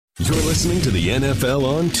You're listening to the NFL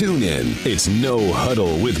on TuneIn. It's No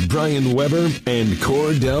Huddle with Brian Weber and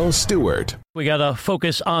Cordell Stewart. We got to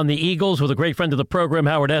focus on the Eagles with a great friend of the program,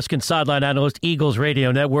 Howard Eskin, sideline analyst, Eagles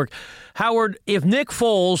Radio Network. Howard, if Nick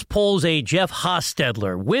Foles pulls a Jeff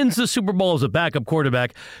Hostetler, wins the Super Bowl as a backup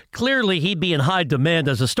quarterback, clearly he'd be in high demand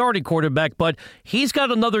as a starting quarterback, but he's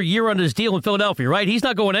got another year on his deal in Philadelphia, right? He's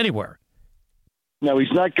not going anywhere. No,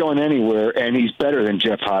 he's not going anywhere, and he's better than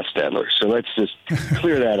Jeff Hostetler. So let's just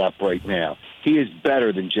clear that up right now. He is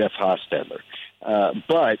better than Jeff Hostetler.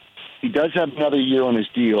 But he does have another year on his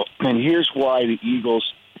deal, and here's why the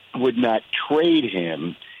Eagles would not trade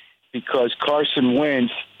him, because Carson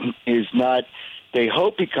Wentz is not – they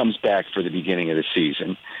hope he comes back for the beginning of the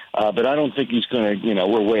season, but I don't think he's going to –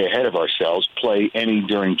 we're way ahead of ourselves, play any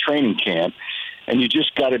during training camp. And you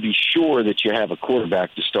just got to be sure that you have a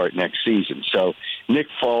quarterback to start next season. So Nick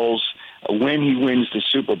Foles, when he wins the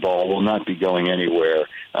Super Bowl, will not be going anywhere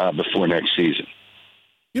before next season.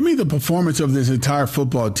 Give me the performance of this entire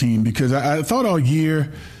football team, because I thought all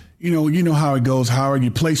year, you know how it goes, Howard.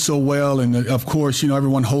 You play so well, and of course,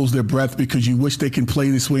 everyone holds their breath because you wish they can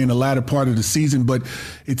play this way in the latter part of the season. But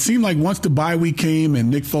it seemed like once the bye week came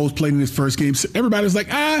and Nick Foles played in his first game, everybody was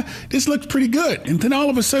like, this looks pretty good. And then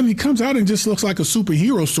all of a sudden he comes out and just looks like a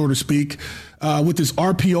superhero, so to speak, with this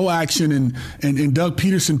RPO action and Doug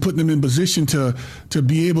Peterson putting him in position to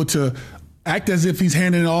be able to act as if he's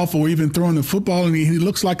handing it off or even throwing the football, and he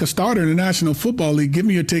looks like a starter in the National Football League. Give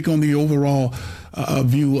me your take on the overall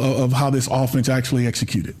view of how this offense actually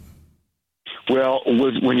executed. Well,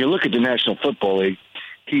 when you look at the National Football League,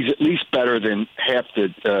 he's at least better than half the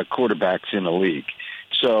quarterbacks in the league.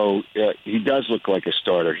 So he does look like a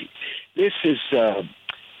starter. This is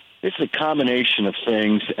a combination of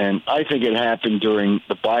things, and I think it happened during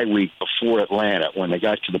the bye week before Atlanta when they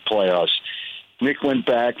got to the playoffs. Nick went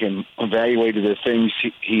back and evaluated the things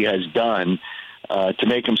he has done to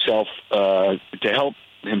make himself, to help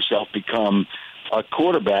himself become a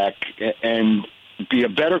quarterback and be a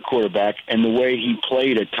better quarterback, and the way he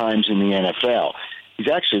played at times in the NFL. He's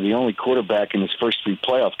actually the only quarterback in his first three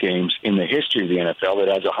playoff games in the history of the NFL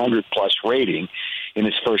that has a 100-plus rating in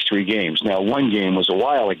his first three games. Now, one game was a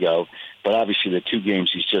while ago, but obviously the two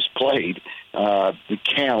games he's just played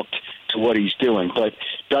count to what he's doing. But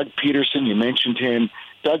Doug Peterson, you mentioned him.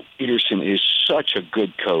 Doug Peterson is such a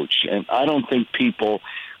good coach, and I don't think people,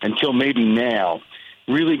 until maybe now,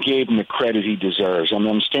 really gave him the credit he deserves. I mean,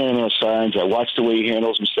 I'm standing on the sidelines. I watch the way he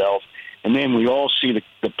handles himself, and then we all see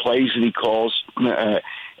the plays that he calls,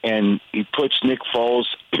 and he puts Nick Foles,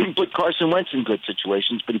 put Carson Wentz in good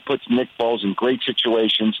situations, but he puts Nick Foles in great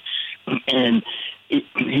situations, and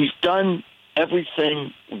he's done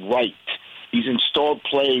everything right. He's installed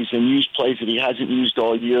plays and used plays that he hasn't used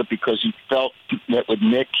all year because he felt that with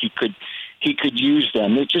Nick he could use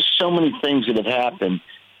them. There's just so many things that have happened,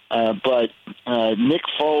 but Nick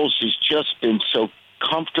Foles has just been so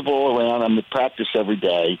comfortable around him to practice every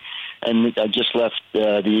day. And I just left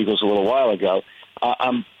the Eagles a little while ago.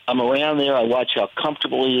 I'm around there. I watch how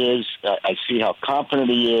comfortable he is. I see how confident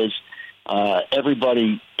he is.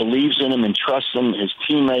 Everybody believes in him and trusts him. His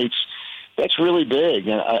teammates. That's really big.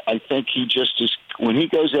 And I think he just is, when he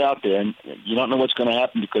goes out there, and you don't know what's going to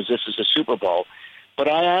happen because this is a Super Bowl, but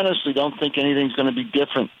I honestly don't think anything's going to be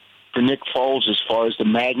different for Nick Foles as far as the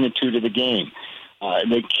magnitude of the game.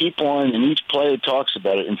 They keep on, and each player talks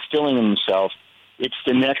about it, instilling in himself, it's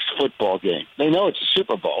the next football game. They know it's a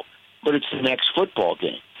Super Bowl, but it's the next football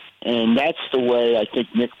game. And that's the way I think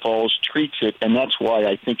Nick Foles treats it, and that's why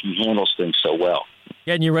I think he handles things so well.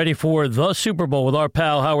 Getting you ready for the Super Bowl with our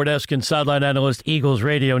pal Howard Eskin, sideline analyst, Eagles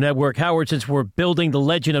Radio Network. Howard, since we're building the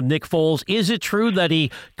legend of Nick Foles, is it true that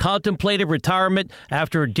he contemplated retirement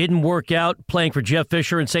after it didn't work out playing for Jeff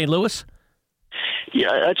Fisher in St. Louis?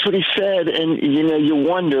 Yeah, that's what he said. And, you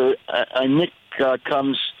wonder, Nick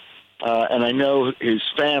comes, and I know his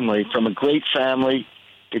family, from a great family.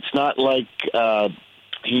 It's not like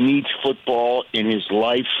he needs football in his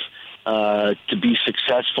life to be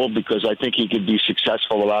successful, because I think he could be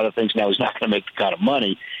successful a lot of things. Now, he's not going to make the kind of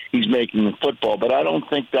money he's making in football, but I don't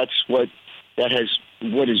think that's what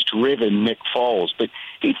has driven Nick Foles. But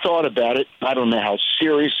he thought about it. I don't know how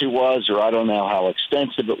serious he was, or I don't know how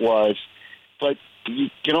extensive it was, but you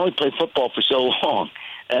can only play football for so long.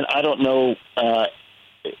 And I don't know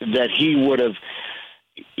that he would have,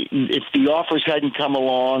 if the offers hadn't come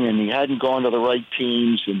along and he hadn't gone to the right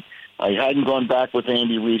teams and I hadn't gone back with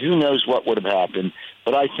Andy Reid, who knows what would have happened.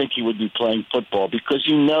 But I think he would be playing football because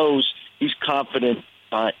he knows he's confident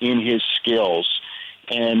in his skills.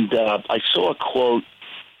 And I saw a quote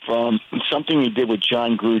from something he did with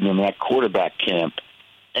John Gruden in that quarterback camp.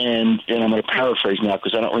 And I'm going to paraphrase now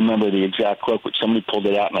because I don't remember the exact quote, but somebody pulled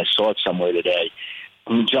it out and I saw it somewhere today.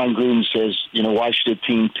 And John Gruden says, why should a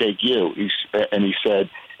team take you? And he said,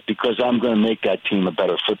 because I'm going to make that team a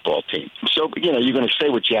better football team. So, you're going to say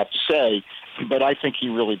what you have to say, but I think he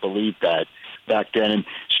really believed that back then. And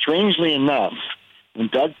strangely enough, when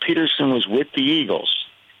Doug Peterson was with the Eagles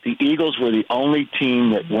were the only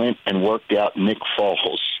team that went and worked out Nick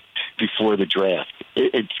Foles before the draft.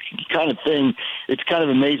 It's kind of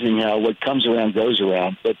amazing how what comes around goes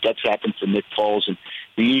around, but that's happened for Nick Foles. And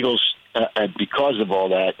the Eagles, because of all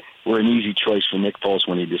that, were an easy choice for Nick Foles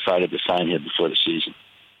when he decided to sign him before the season.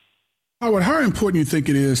 Howard, how important do you think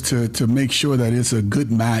it is to make sure that it's a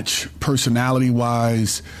good match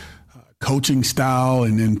personality-wise, coaching style,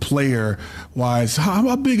 and then player-wise?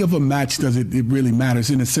 How big of a match does it really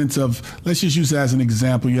matters in the sense of, let's just use it as an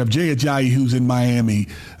example. You have Jay Ajayi, who's in Miami.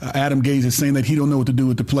 Adam Gase is saying that he don't know what to do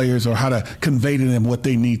with the players or how to convey to them what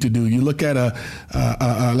they need to do. You look at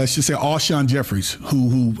let's just say Alshon Jeffries,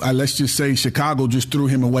 who let's just say Chicago just threw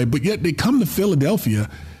him away, but yet they come to Philadelphia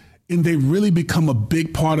and they really become a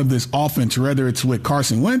big part of this offense, whether it's with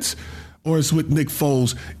Carson Wentz or it's with Nick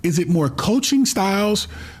Foles. Is it more coaching styles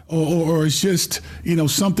or it's just,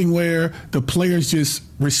 something where the players just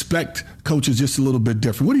respect coaches just a little bit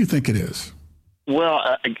different? What do you think it is?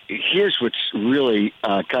 Well, here's what's really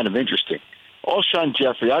kind of interesting. Alshon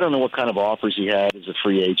Jeffrey, I don't know what kind of offers he had as a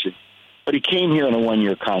free agent, but he came here on a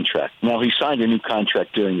one-year contract. Now, he signed a new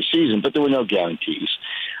contract during the season, but there were no guarantees.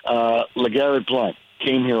 LeGarrette Blount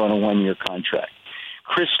came here on a one-year contract.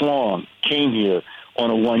 Chris Long came here on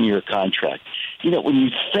a one-year contract. When you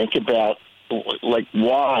think about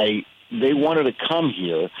why they wanted to come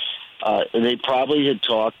here, they probably had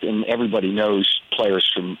talked, and everybody knows players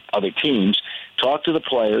from other teams, talked to the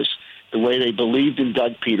players the way they believed in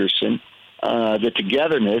Doug Peterson, the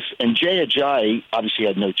togetherness, and Jay Ajayi obviously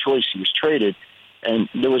had no choice. He was traded, and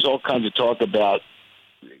there was all kinds of talk about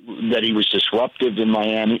that he was disruptive in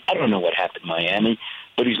Miami. I don't know what happened in Miami,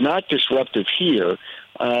 but he's not disruptive here.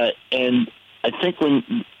 And I think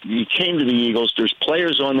when he came to the Eagles, there's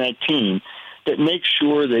players on that team that make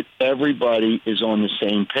sure that everybody is on the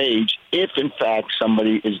same page if, in fact,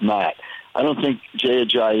 somebody is not. I don't think Jay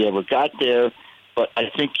Ajayi ever got there, but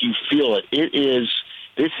I think you feel it.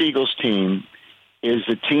 This Eagles team is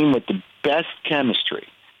the team with the best chemistry,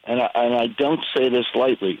 and I don't say this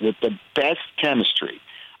lightly, with the best chemistry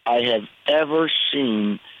I have ever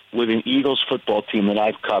seen with an Eagles football team that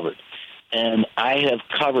I've covered. And I have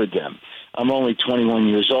covered them. I'm only 21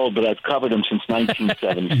 years old, but I've covered them since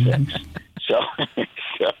 1976.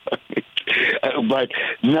 But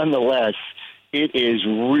nonetheless, it is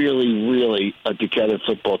really, really a together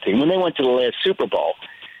football team. When they went to the last Super Bowl,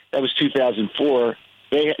 that was 2004,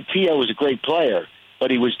 T.O. was a great player, but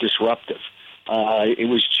he was disruptive. It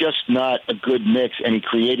was just not a good mix, and he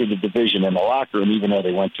created a division in the locker room, even though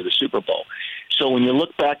they went to the Super Bowl. So when you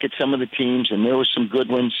look back at some of the teams, and there were some good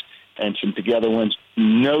ones and some together ones,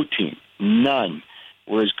 no team, none,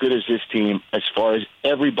 were as good as this team as far as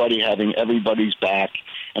everybody having everybody's back.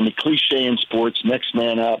 And the cliche in sports, next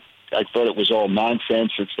man up, I thought it was all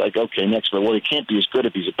nonsense. It's like, okay, next man, well, he can't be as good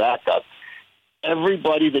if he's a backup.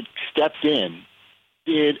 Everybody that stepped in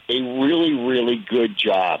did a really, really good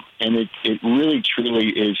job. And it really, truly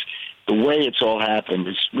is, the way it's all happened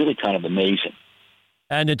is really kind of amazing.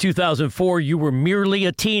 And in 2004, you were merely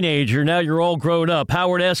a teenager. Now you're all grown up.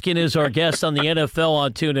 Howard Eskin is our guest on the NFL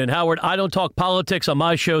on TuneIn. Howard, I don't talk politics on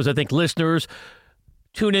my shows. I think listeners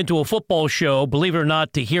tune into a football show, believe it or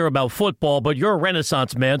not, to hear about football, but you're a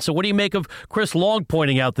Renaissance man. So what do you make of Chris Long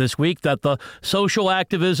pointing out this week that the social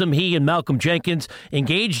activism he and Malcolm Jenkins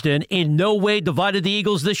engaged in no way divided the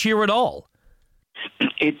Eagles this year at all?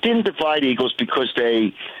 It didn't divide Eagles because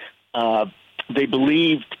they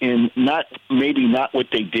believed in not what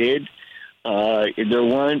they did. There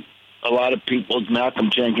weren't a lot of people. Malcolm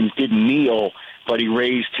Jenkins didn't kneel, but he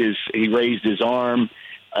raised his arm.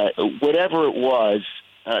 Whatever it was,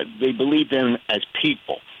 they believed in as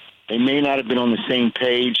people. They may not have been on the same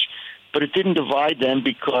page, but it didn't divide them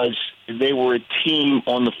because they were a team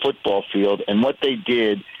on the football field, and what they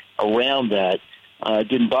did around that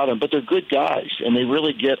didn't bother them. But they're good guys, and they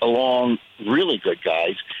really get along, really good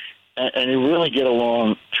guys, and they really get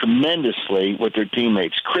along tremendously with their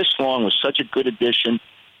teammates. Chris Long was such a good addition,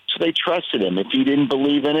 so they trusted him. If he didn't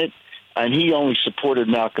believe in it, and he only supported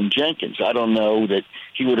Malcolm Jenkins. I don't know that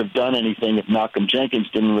he would have done anything if Malcolm Jenkins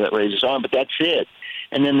didn't raise his arm, but that's it.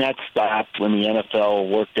 And then that stopped when the NFL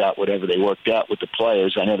worked out whatever they worked out with the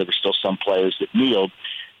players. I know there were still some players that kneeled,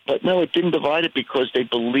 but no, it didn't divide it because they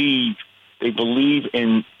believe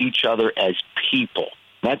in each other as people.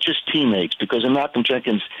 not just teammates, because Malcolm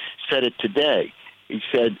Jenkins said it today. He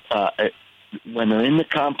said when they're in the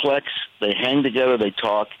complex, they hang together, they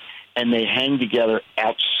talk, and they hang together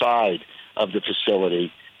outside of the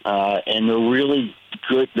facility, and they're really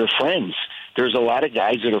good. They're friends. There's a lot of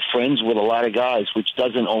guys that are friends with a lot of guys, which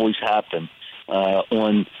doesn't always happen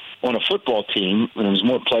on a football team. And there's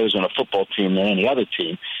more players on a football team than any other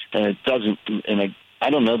team, and it doesn't. And I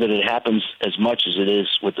don't know that it happens as much as it is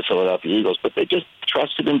with the Philadelphia Eagles, but they just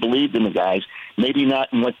trusted and believed in the guys. Maybe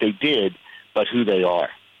not in what they did, but who they are.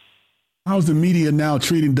 How's the media now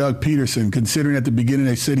treating Doug Peterson, considering at the beginning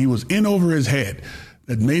they said he was in over his head,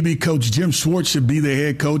 that maybe Coach Jim Schwartz should be the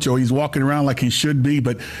head coach or he's walking around like he should be?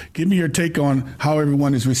 But give me your take on how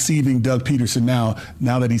everyone is receiving Doug Peterson now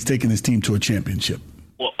that he's taken his team to a championship.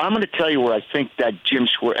 Well, I'm going to tell you where I think that Jim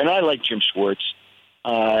Schwartz, and I like Jim Schwartz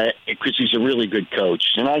because he's a really good coach,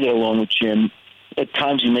 and I get along with Jim. At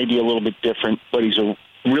times he may be a little bit different, but he's a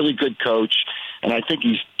really good coach, and I think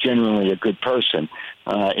he's genuinely a good person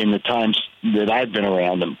in the times that I've been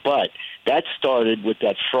around him. But that started with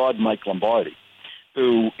that fraud Mike Lombardi,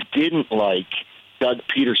 who didn't like Doug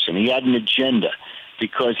Peterson. He had an agenda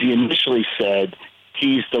because he initially said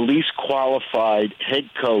he's the least qualified head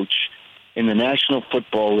coach in the National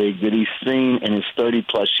Football League that he's seen in his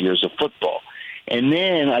 30-plus years of football. And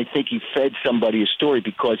then I think he fed somebody a story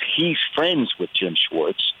because he's friends with Jim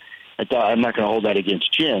Schwartz. I'm not going to hold that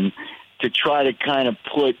against Jim, to try to kind of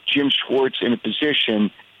put Jim Schwartz in a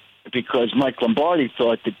position because Mike Lombardi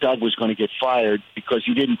thought that Doug was going to get fired because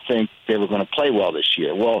he didn't think they were going to play well this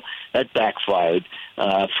year. Well, that backfired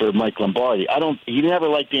for Mike Lombardi. He never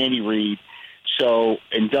liked Andy Reid. So,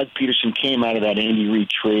 and Doug Peterson came out of that Andy Reid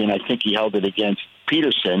tree, and I think he held it against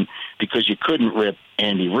Peterson because you couldn't rip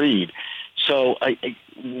Andy Reid. So,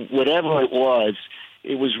 whatever it was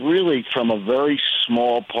really from a very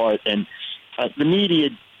small part. And the media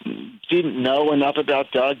didn't know enough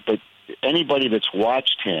about Doug, but anybody that's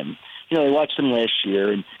watched him, they watched him last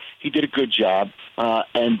year, and he did a good job.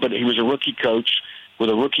 But he was a rookie coach with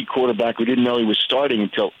a rookie quarterback who didn't know he was starting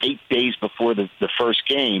until 8 days before the first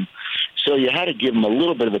game. So you had to give him a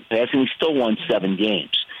little bit of a pass, and he still won 7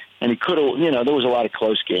 games. And he could have, there was a lot of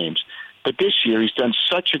close games. But this year he's done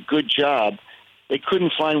such a good job, they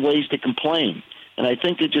couldn't find ways to complain. And I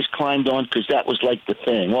think they just climbed on because that was like the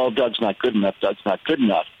thing. Well, Doug's not good enough. Doug's not good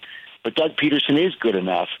enough. But Doug Peterson is good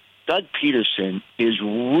enough. Doug Peterson is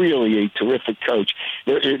really a terrific coach.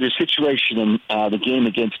 The situation in the game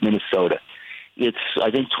against Minnesota, it's,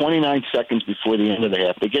 I think, 29 seconds before the end of the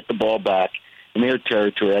half. They get the ball back in their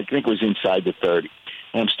territory. I think it was inside the 30.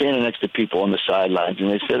 And I'm standing next to people on the sidelines, and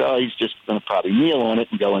they said, he's just going to probably kneel on it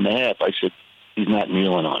and go in the half. I said, he's not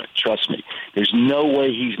kneeling on it. Trust me. There's no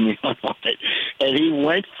way he's kneeling on it. And he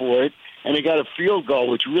went for it, and he got a field goal,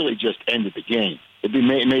 which really just ended the game. It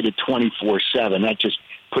made it 24-7. That just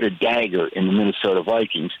put a dagger in the Minnesota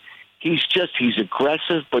Vikings. He's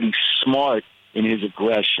aggressive, but he's smart in his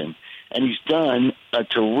aggression. And he's done a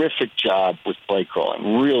terrific job with play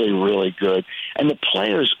calling. Really, really good. And the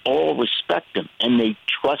players all respect him, and they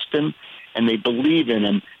trust him, and they believe in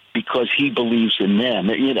him because he believes in them.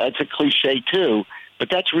 It's a cliche, too, but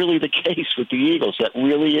that's really the case with the Eagles. That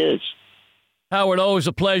really is. Howard, always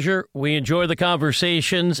a pleasure. We enjoy the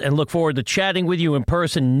conversations and look forward to chatting with you in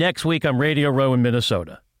person next week on Radio Row in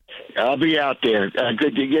Minnesota. I'll be out there.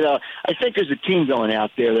 Good to I think there's a team going out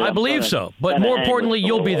there. I believe so. But more importantly,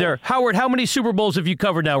 you'll be there. Howard, how many Super Bowls have you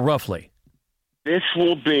covered now, roughly? This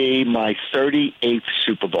will be my 38th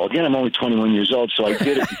Super Bowl. Again, I'm only 21 years old, so I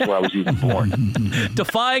did it before I was even born.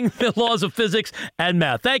 Defying the laws of physics and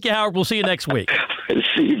math. Thank you, Howard. We'll see you next week.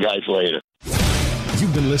 See you guys later.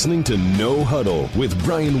 You've been listening to No Huddle with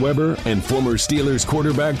Brian Weber and former Steelers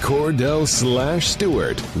quarterback Cordell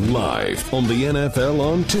 /Stewart live on the NFL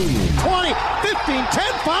on TuneIn. 20, 15,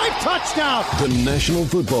 10, 5, touchdown. The National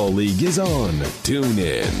Football League is on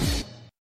TuneIn.